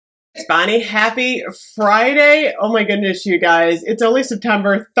It's Bonnie. Happy Friday. Oh my goodness, you guys. It's only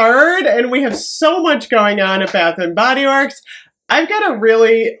September 3rd and we have so much going on at Bath & Body Works. I've got a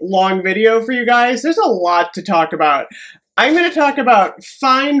really long video for you guys. There's a lot to talk about. I'm going to talk about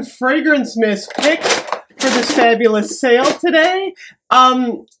fine fragrance mist picks for this fabulous sale today.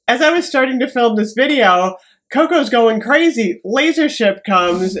 As I was starting to film this video, Coco's going crazy. Laser Ship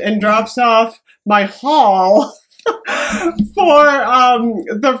comes and drops off my haul for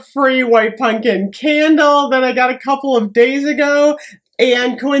the free white pumpkin candle that I got a couple of days ago.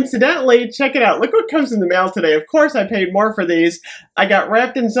 And coincidentally, check it out. Look what comes in the mail today. Of course, I paid more for these. I got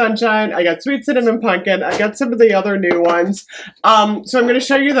Wrapped in Sunshine. I got Sweet Cinnamon Pumpkin. I got some of the other new ones. So I'm going to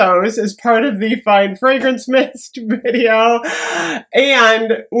show you those as part of the Fine Fragrance Mist video.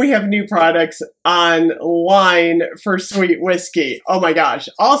 And we have new products online for Sweet Whiskey. Oh my gosh.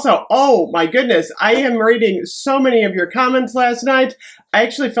 Also, oh my goodness, I am reading so many of your comments last night. I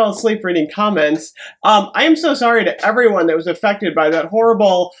actually fell asleep reading comments. I am so sorry to everyone that was affected by that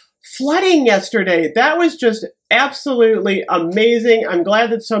horrible flooding yesterday. That was just absolutely amazing. I'm glad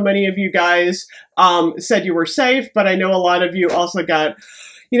that so many of you guys said you were safe, but I know a lot of you also got,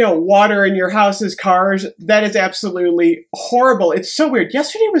 water in your houses, cars. That is absolutely horrible. It's so weird.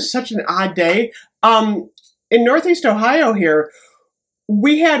 Yesterday was such an odd day. In Northeast Ohio here,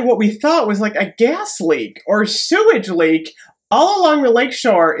 we had what we thought was like a gas leak or sewage leak all along the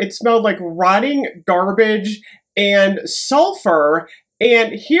lakeshore. It smelled like rotting garbage and sulfur.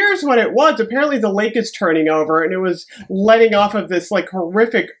 And here's what it was. Apparently the lake is turning over and it was letting off of this like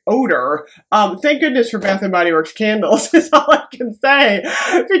horrific odor. Thank goodness for Bath & Body Works candles is all I can say.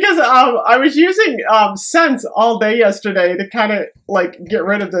 Because I was using scents all day yesterday to kind of like get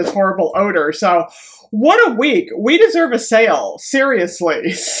rid of this horrible odor. So what a week. We deserve a sale.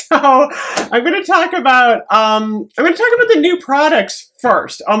 Seriously. So I'm going to talk about the new products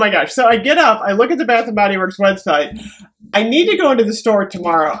first. Oh my gosh. So I get up, I look at the Bath & Body Works website. I need to go into the store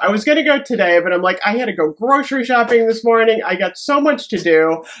tomorrow. I was going to go today, but I'm like, I had to go grocery shopping this morning. I got so much to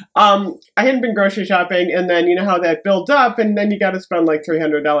do. I hadn't been grocery shopping, and then you know how that builds up, and then you got to spend like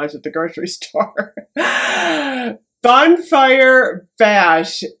 $300 at the grocery store. Bonfire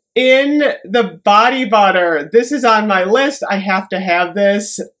Bash in the body butter. This is on my list. I have to have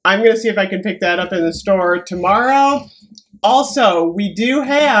this. I'm going to see if I can pick that up in the store tomorrow. Also, we do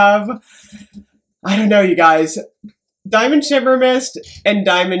have, I don't know, you guys, Diamond Shimmer Mist and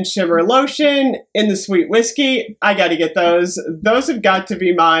Diamond Shimmer Lotion in the Sweet Whiskey. I got to get those. Those have got to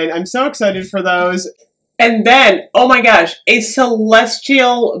be mine. I'm so excited for those. And then, oh my gosh, a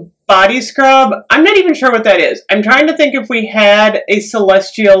Celestial body scrub. I'm not even sure what that is. I'm trying to think if we had a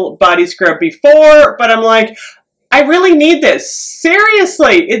Celestial body scrub before, but I'm like, I really need this.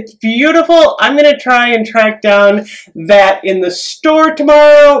 Seriously, it's beautiful. I'm going to try and track down that in the store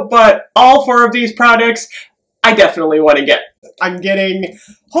tomorrow, but all four of these products I definitely want to get. I'm getting,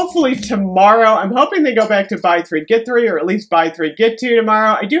 hopefully tomorrow, I'm hoping they go back to buy three, get three, or at least buy three, get two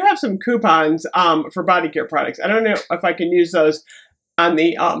tomorrow. I do have some coupons for body care products. I don't know if I can use those on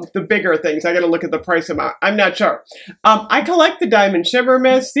the bigger things. I got to look at the price amount. I'm not sure. I collect the Diamond Shimmer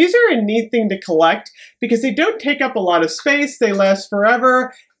Mist. These are a neat thing to collect because they don't take up a lot of space. They last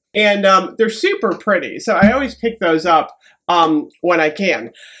forever, and they're super pretty. So I always pick those up when I can.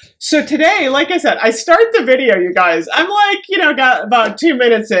 So today, like I said, I start the video, you guys. I'm like, got about 2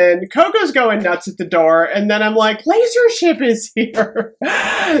 minutes in. Coco's going nuts at the door. And then I'm like, Laser Ship is here.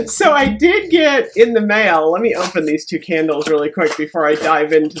 So I did get in the mail. Let me open these two candles really quick before I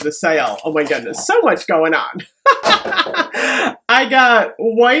dive into the sale. Oh my goodness, so much going on. I got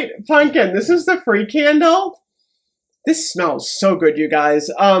White Pumpkin. This is the free candle. This smells so good, you guys.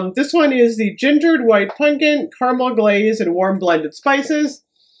 This one is the Gingered White Pumpkin, Caramel Glaze, and Warm Blended Spices.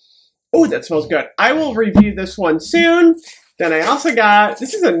 Oh, that smells good. I will review this one soon. Then I also got,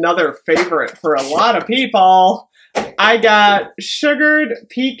 this is another favorite for a lot of people. I got Sugared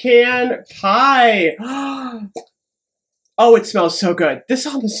Pecan Pie. Oh, it smells so good. This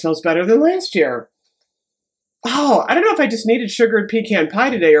almost smells better than last year. Oh, I don't know if I just needed Sugared Pecan Pie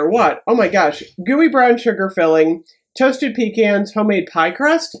today or what. Oh my gosh. Gooey brown sugar filling, toasted pecans, homemade pie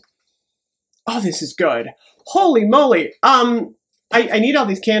crust. Oh, this is good. Holy moly. I need all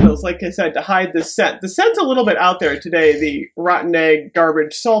these candles, like I said, to hide the scent. The scent's a little bit out there today, the rotten egg,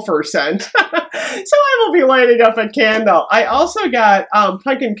 garbage, sulfur scent. So I will be lighting up a candle. I also got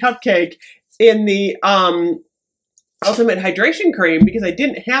pumpkin cupcake in the Ultimate Hydration Cream because I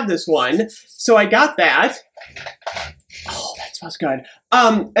didn't have this one. So I got that. Oh, that smells good.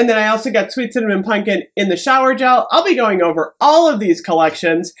 And then I also got Sweet Cinnamon Pumpkin in the shower gel. I'll be going over all of these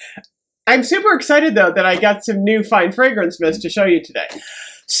collections. I'm super excited though that I got some new fine fragrance mist to show you today.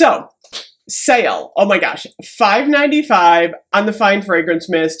 So, sale. Oh my gosh. $5.95 on the fine fragrance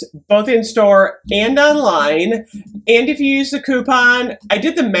mist, both in store and online. And if you use the coupon, I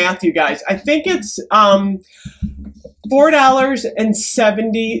did the math, you guys. I think it's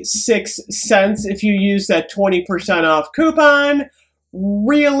 $4.76 if you use that 20% off coupon.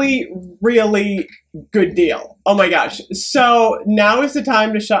 Really, really good deal. Oh my gosh. So now is the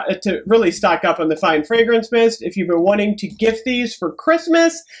time to really stock up on the fine fragrance mist. If you've been wanting to gift these for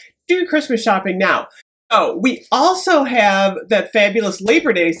Christmas, do Christmas shopping now. Oh, we also have that fabulous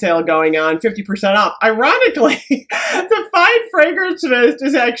Labor Day sale going on, 50% off. Ironically, the fine fragrance mist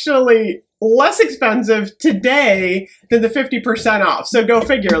is actually less expensive today than the 50% off. So go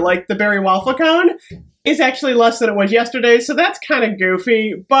figure, like the berry waffle cone is actually less than it was yesterday, so that's kind of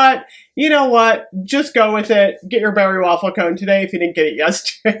goofy, but you know what? Just go with it. Get your berry waffle cone today if you didn't get it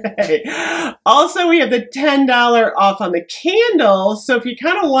yesterday. Also, we have the $10 off on the candles, so if you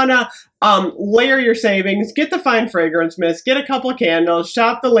kind of want to layer your savings, get the fine fragrance mist, get a couple of candles,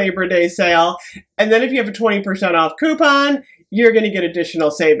 shop the Labor Day sale, and then if you have a 20% off coupon, you're going to get additional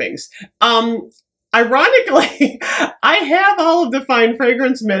savings. Ironically, I have all of the fine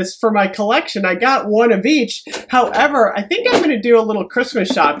fragrance mist for my collection. I got one of each. However, I think I'm going to do a little Christmas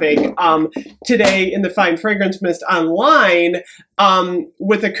shopping today in the fine fragrance mist online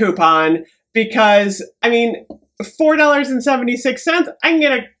with a coupon because, I mean, $4.76, I can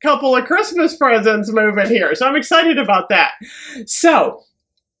get a couple of Christmas presents moving here. So I'm excited about that. So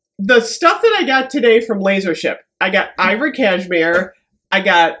the stuff that I got today from Laser Ship, I got Ivory Cashmere, I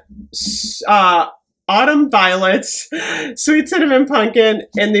got Autumn Violets, Sweet Cinnamon Pumpkin,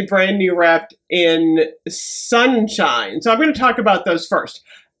 and the brand new Wrapped in Sunshine. So I'm going to talk about those first.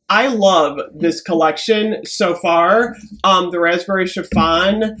 I love this collection so far. The Raspberry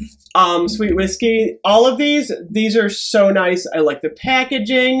Chiffon, Sweet Whiskey, all of these are so nice. I like the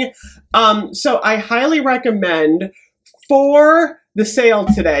packaging. So I highly recommend for the sale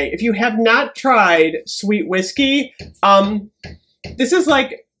today, if you have not tried Sweet Whiskey, this is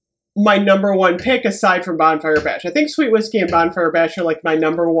like my #1 pick aside from Bonfire Bash. I think Sweet Whiskey and Bonfire Bash are like my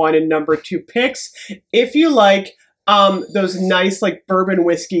 #1 and #2 picks. If you like those nice like bourbon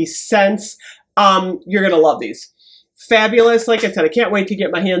whiskey scents, you're going to love these. Fabulous. Like I said, I can't wait to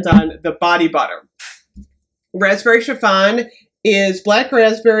get my hands on the body butter. Raspberry Chiffon is black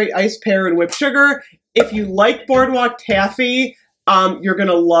raspberry, iced pear, and whipped sugar. If you like Boardwalk Taffy, you're going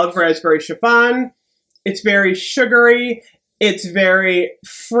to love Raspberry Chiffon. It's very sugary. It's very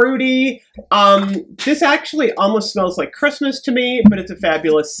fruity. This actually almost smells like Christmas to me, but it's a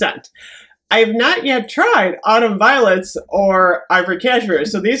fabulous scent. I have not yet tried Autumn Violets or Ivory Cashmere,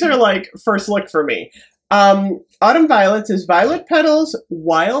 so these are like first look for me. Autumn Violets is violet petals,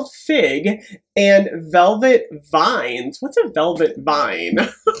 wild fig, and velvet vines. What's a velvet vine?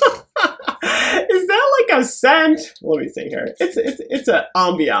 Is that like a scent? Let me see here. It's an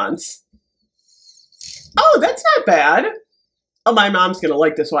ambiance. Oh, that's not bad. Oh, my mom's going to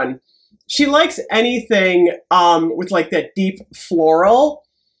like this one. She likes anything with like that deep floral.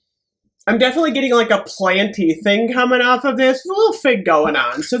 I'm definitely getting like a planty thing coming off of this. With a little fig going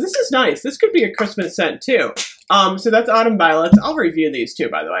on. So this is nice. This could be a Christmas scent too. So that's Autumn Violets. I'll review these too,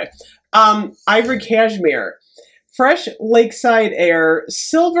 by the way. Ivory Cashmere. Fresh lakeside air,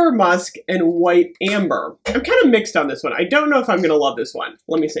 silver musk, and white amber. I'm kind of mixed on this one. I don't know if I'm going to love this one.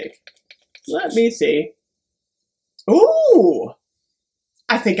 Let me see. Let me see. Ooh,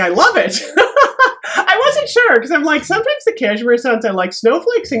 I think I love it. I wasn't sure because I'm like, sometimes the cashmere scents I like,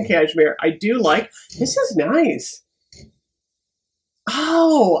 snowflakes and cashmere, I do like. This is nice.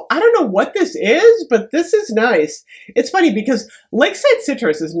 Oh, I don't know what this is, but this is nice. It's funny because Lakeside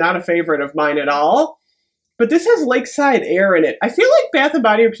Citrus is not a favorite of mine at all, but this has lakeside air in it. I feel like Bath &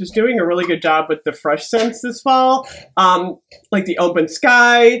 Body Works is doing a really good job with the fresh scents this fall, like the open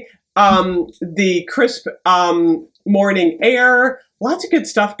sky, the crisp morning air, lots of good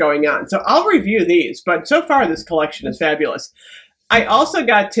stuff going on. So I'll review these, but so far this collection is fabulous. I also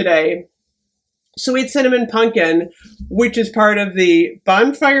got today Sweet Cinnamon Pumpkin, which is part of the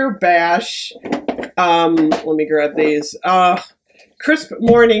Bonfire Bash. Let me grab these. Crisp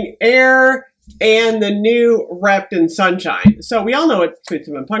morning air and the new Wrapped in Sunshine. So we all know what Sweet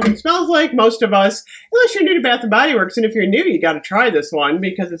Cinnamon Pumpkin smells like, most of us, unless you're new to Bath & Body Works. And if you're new, you got to try this one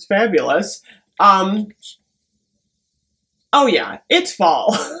because it's fabulous. Oh yeah, it's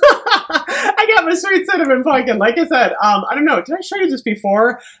fall. I got my Sweet Cinnamon Pumpkin. Like I said, I don't know, did I show you this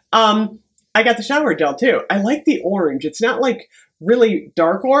before? I got the shower gel too. I like the orange. It's not like really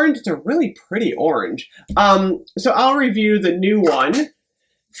dark orange. It's a really pretty orange. So I'll review the new one.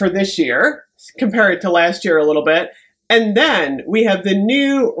 for this year. Compare it to last year a little bit. And then we have the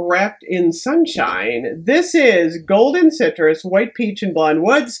new Wrapped in Sunshine. This is Golden Citrus, White Peach, and Blonde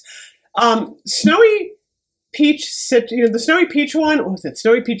Woods. Snowy Peach, the Snowy Peach one, what was it?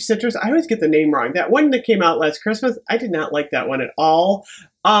 Snowy Peach Citrus. I always get the name wrong. That one that came out last Christmas, I did not like that one at all.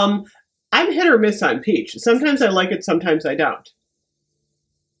 I'm hit or miss on peach. Sometimes I like it, sometimes I don't.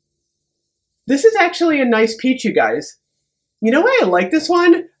 This is actually a nice peach, you guys. You know why I like this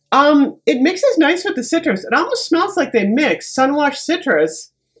one? It mixes nice with the citrus. It almost smells like they mix Sunwash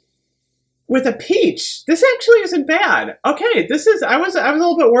citrus with a peach. This actually isn't bad. Okay, this is, I was a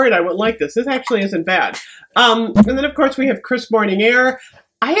little bit worried I wouldn't like this. This actually isn't bad. And then of course we have Crisp Morning Air.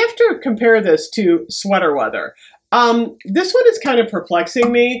 I have to compare this to Sweater Weather. This one is kind of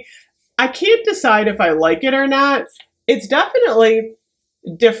perplexing me. I can't decide if I like it or not. It's definitely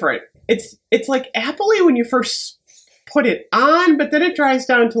different. It's like appley when you first put it on, but then it dries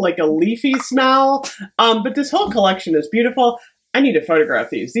down to like a leafy smell. But this whole collection is beautiful. I need to photograph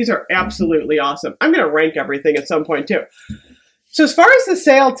these. These are absolutely awesome. I'm going to rank everything at some point too. So as far as the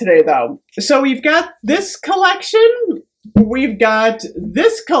sale today though, so we've got this collection, we've got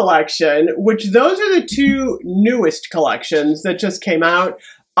this collection, which those are the two newest collections that just came out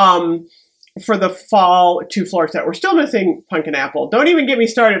for the fall 2-floor set. We're still missing Pumpkin Apple. Don't even get me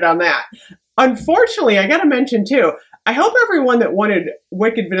started on that. Unfortunately, I got to mention too, I hope everyone that wanted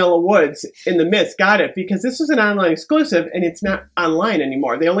Wicked Vanilla Woods in the Mist got it, because this was an online exclusive and it's not online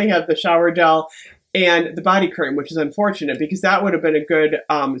anymore. They only have the shower gel and the body cream, which is unfortunate because that would have been a good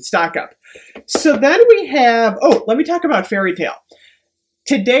stock up. So then we have, oh, let me talk about Fairy Tale.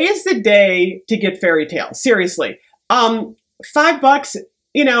 Today is the day to get Fairy Tale. Seriously. $5,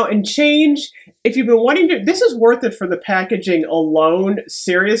 you know, and change. If you've been wanting to, this is worth it for the packaging alone.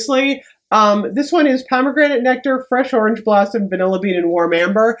 Seriously. This one is Pomegranate Nectar, Fresh Orange Blossom, Vanilla Bean, and Warm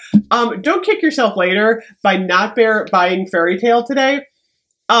Amber. Don't kick yourself later by not buying Fairy Tale today,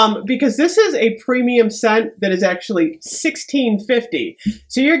 because this is a premium scent that is actually $16.50.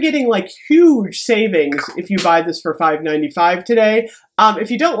 So you're getting like huge savings if you buy this for $5.95 today.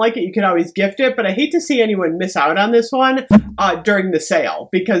 If you don't like it, you can always gift it, but I hate to see anyone miss out on this one during the sale,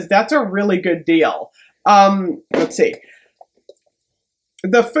 because that's a really good deal. Let's see.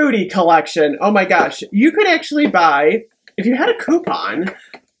 The Foodie collection. Oh my gosh. You could actually buy, if you had a coupon,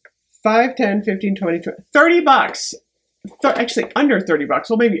 5, 10, 15, 20, 30 bucks. Actually under 30 bucks.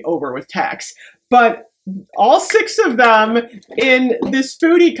 Well, maybe over with tax. But all 6 of them in this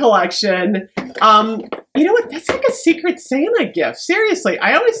Foodie collection. You know what? That's like a Secret Santa gift. Seriously.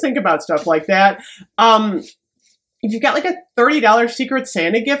 I always think about stuff like that. If you've got like a $30 Secret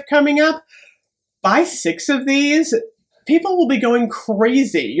Santa gift coming up, buy 6 of these. People will be going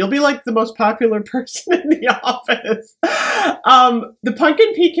crazy. You'll be like the most popular person in the office. The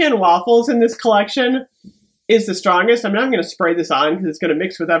pumpkin pecan waffles in this collection is the strongest. I'm not going to spray this on because it's going to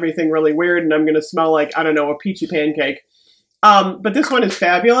mix with everything really weird and I'm going to smell like, I don't know, a peachy pancake. But this one is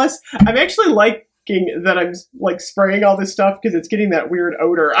fabulous. I'm actually liking that I'm like spraying all this stuff because it's getting that weird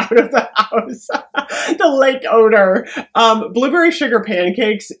odor out of the house. The lake odor. Blueberry sugar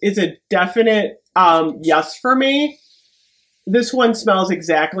pancakes is a definite yes for me. This one smells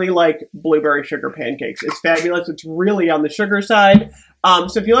exactly like blueberry sugar pancakes. It's fabulous. It's really on the sugar side.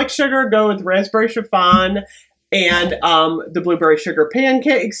 So if you like sugar, go with raspberry chiffon and the blueberry sugar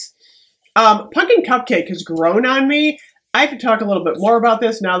pancakes. Pumpkin cupcake has grown on me. I have to talk a little bit more about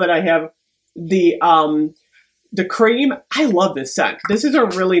this now that I have the cream. I love this scent. This is a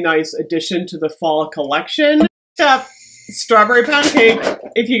really nice addition to the fall collection. Strawberry pound cake.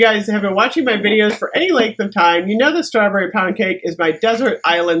 If you guys have been watching my videos for any length of time, you know the strawberry pound cake is my desert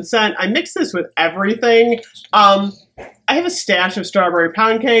island scent. I mix this with everything. I have a stash of strawberry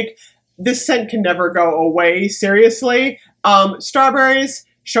pound cake. This scent can never go away, seriously. Strawberries,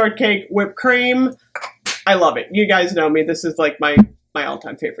 shortcake, whipped cream. I love it. You guys know me. This is like my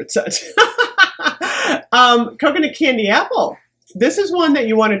all-time favorite scent. Coconut candy apple. This is one that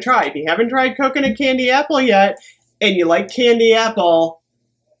you want to try. If you haven't tried coconut candy apple yet, and you like candy apple,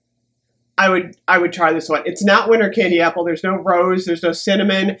 I would try this one. It's not winter candy apple. There's no rose. There's no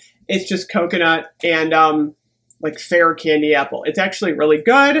cinnamon. It's just coconut and like fair candy apple. It's actually really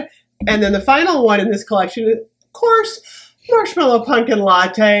good. And then the final one in this collection, of course, Marshmallow Pumpkin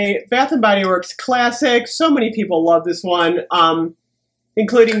Latte, Bath & Body Works classic. So many people love this one,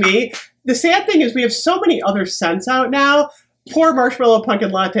 including me. The sad thing is we have so many other scents out now. Poor Marshmallow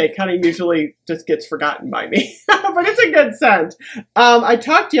Pumpkin Latte kind of usually just gets forgotten by me, but it's a good scent. I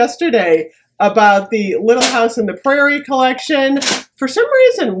talked yesterday about the Little House on the Prairie collection. For some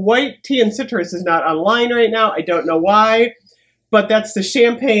reason, White Tea and Citrus is not online right now. I don't know why. but that's the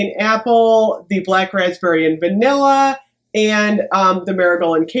champagne apple, the black raspberry and vanilla, and the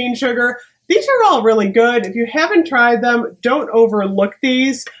marigold and cane sugar. These are all really good. If you haven't tried them, don't overlook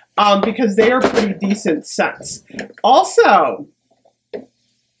these because they are pretty decent scents. Also,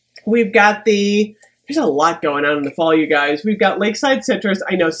 we've got there's a lot going on in the fall, you guys. We've got Lakeside Citrus.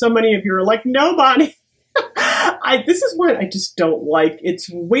 I know so many of you are like, no, Bonnie. This is one I just don't like. It's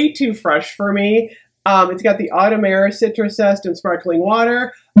way too fresh for me. It's got the Autumn Air, Citrus Zest, and Sparkling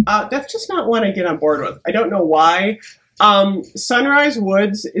Water. That's just not one I get on board with. I don't know why. Sunrise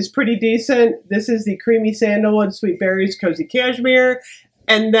Woods is pretty decent. This is the Creamy Sandalwood, Sweet Berries, Cozy Cashmere.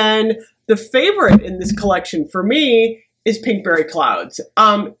 And then the favorite in this collection for me is Pinkberry Clouds.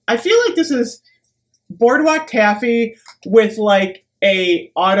 I feel like this is Boardwalk Taffy with like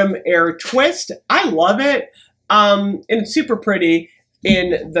a Autumn Air twist. I love it. And it's super pretty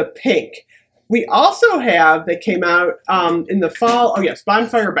in the pink. We also have, that came out in the fall, oh yes,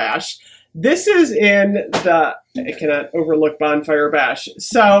 Bonfire Bash. This is in the, I cannot overlook Bonfire Bash.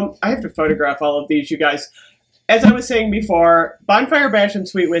 So I have to photograph all of these, you guys. As I was saying before, Bonfire Bash and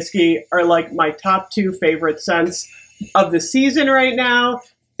Sweet Whiskey are like my top two favorite scents of the season right now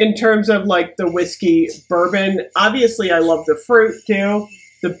in terms of like the whiskey bourbon. Obviously, I love the fruit too,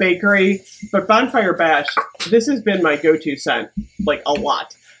 the bakery, but Bonfire Bash, this has been my go-to scent, like a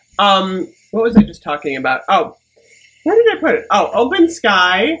lot. What was I just talking about? Oh, where did I put it? Oh, Open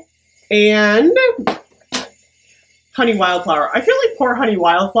Sky and Honey Wildflower. I feel like poor Honey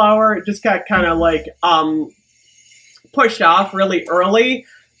Wildflower just got kind of like pushed off really early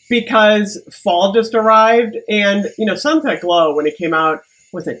because fall just arrived. And, you know, Sunset Glow, when it came out,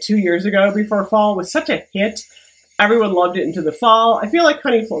 was it 2 years ago before fall, was such a hit. Everyone loved it into the fall. I feel like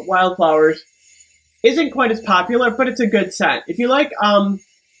Honey Wildflowers isn't quite as popular, but it's a good scent. If you like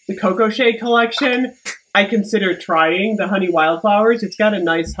the Cocoa Shea collection, I consider trying the Honey Wildflowers. It's got a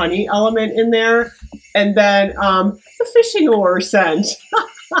nice honey element in there. And then the Fishing Lure scent.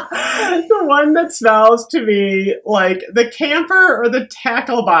 The one that smells to me like the camper or the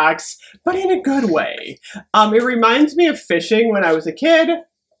tackle box, but in a good way. It reminds me of fishing when I was a kid.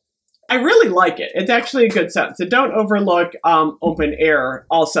 I really like it. It's actually a good scent. So don't overlook Open Air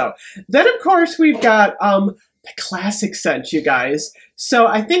also. Then, of course, we've got the classic scent, you guys. So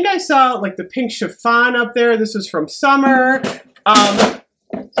I think I saw like the Pink Chiffon up there. This was from summer. So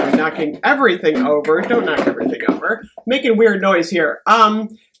I'm knocking everything over. Don't knock everything over. Making weird noise here.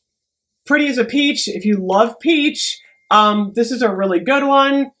 Pretty as a Peach. If you love peach, this is a really good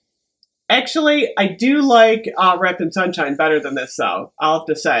one. Actually, I do like Wrapped in Sunshine better than this, though, I'll have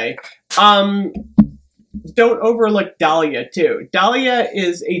to say. Don't overlook Dahlia, too. Dahlia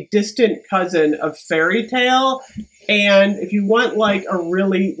is a distant cousin of Fairy Tale. And if you want, like, a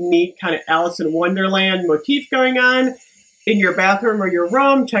really neat kind of Alice in Wonderland motif going on in your bathroom or your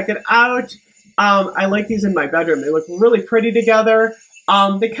room, check it out. I like these in my bedroom. They look really pretty together.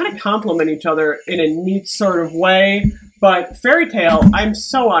 They kind of complement each other in a neat sort of way. But Fairy Tale, I'm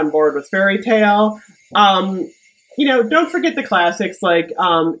so on board with Fairy Tale. You know, don't forget the classics like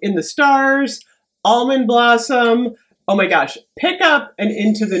In the Stars, Almond Blossom. Oh my gosh, pick up and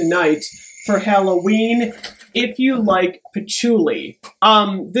Into the Night for Halloween if you like patchouli.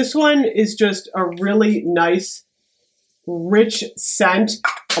 This one is just a really nice, rich scent.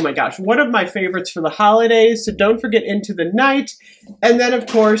 Oh my gosh, one of my favorites for the holidays. So don't forget Into the Night. And then, of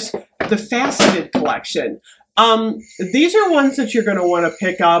course, the Faceted collection. These are ones that you're going to want to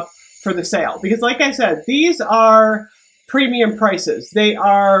pick up for the sale. Because like I said, these are premium prices. They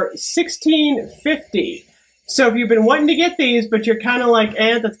are $16.50. So if you've been wanting to get these, but you're kind of like,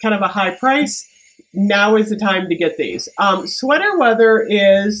 that's kind of a high price, now is the time to get these. Sweater Weather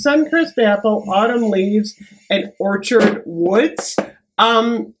is Suncrisp Apple, Autumn Leaves, and Orchard Woods.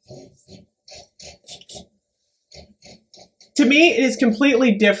 To me, it is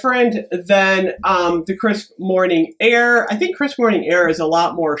completely different than the Crisp Morning Air. I think Crisp Morning Air is a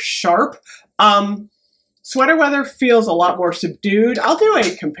lot more sharp. Sweater Weather feels a lot more subdued. I'll do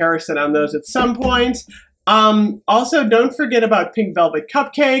a comparison on those at some point. Also, don't forget about Pink Velvet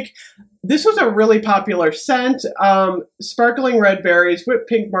Cupcake. This was a really popular scent. Sparkling red berries, whipped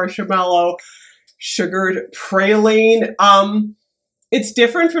pink marshmallow, sugared praline. It's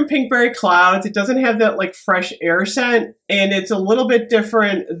different from Pinkberry Clouds. It doesn't have that like fresh air scent, and it's a little bit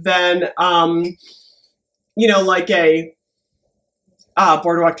different than, you know, like a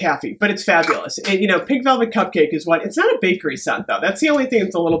Boardwalk Taffy, but it's fabulous. And, you know, Pink Velvet Cupcake is what, it's not a bakery scent though. That's the only thing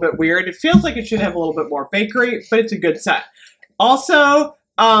that's a little bit weird. It feels like it should have a little bit more bakery, but it's a good scent. Also,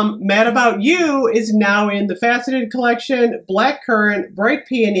 Mad About You is now in the Faceted collection. Black Currant, Bright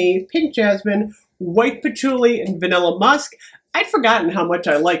Peony, Pink Jasmine, White Patchouli, and Vanilla Musk. I'd forgotten how much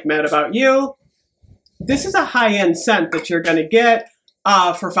I like Mad About You. This is a high-end scent that you're going to get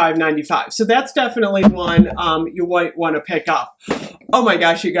for $5.95. So that's definitely one you might want to pick up. Oh my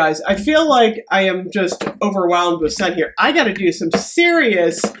gosh, you guys. I feel like I am just overwhelmed with scent here. I got to do some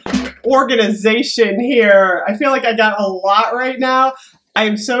serious organization here. I feel like I got a lot right now. I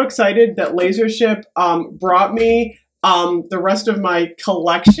am so excited that Lasership brought me the rest of my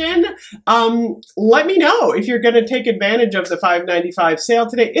collection. Let me know if you're going to take advantage of the $5.95 sale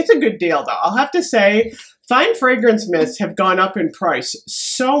today. It's a good deal, though. I'll have to say, fine fragrance mists have gone up in price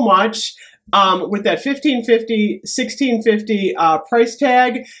so much with that $15.50, $16.50 price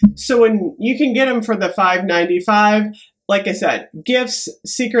tag. So when you can get them for the $5.95, like I said, gifts,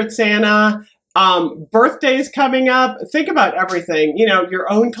 Secret Santa, birthdays coming up. Think about everything. You know,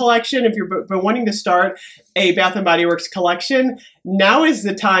 your own collection. If you've been wanting to start a Bath & Body Works collection, now is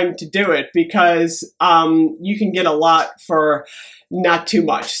the time to do it because you can get a lot for not too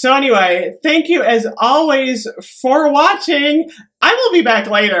much. So anyway, thank you as always for watching. I will be back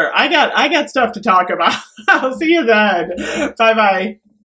later. I got stuff to talk about. I'll see you then. Bye-bye.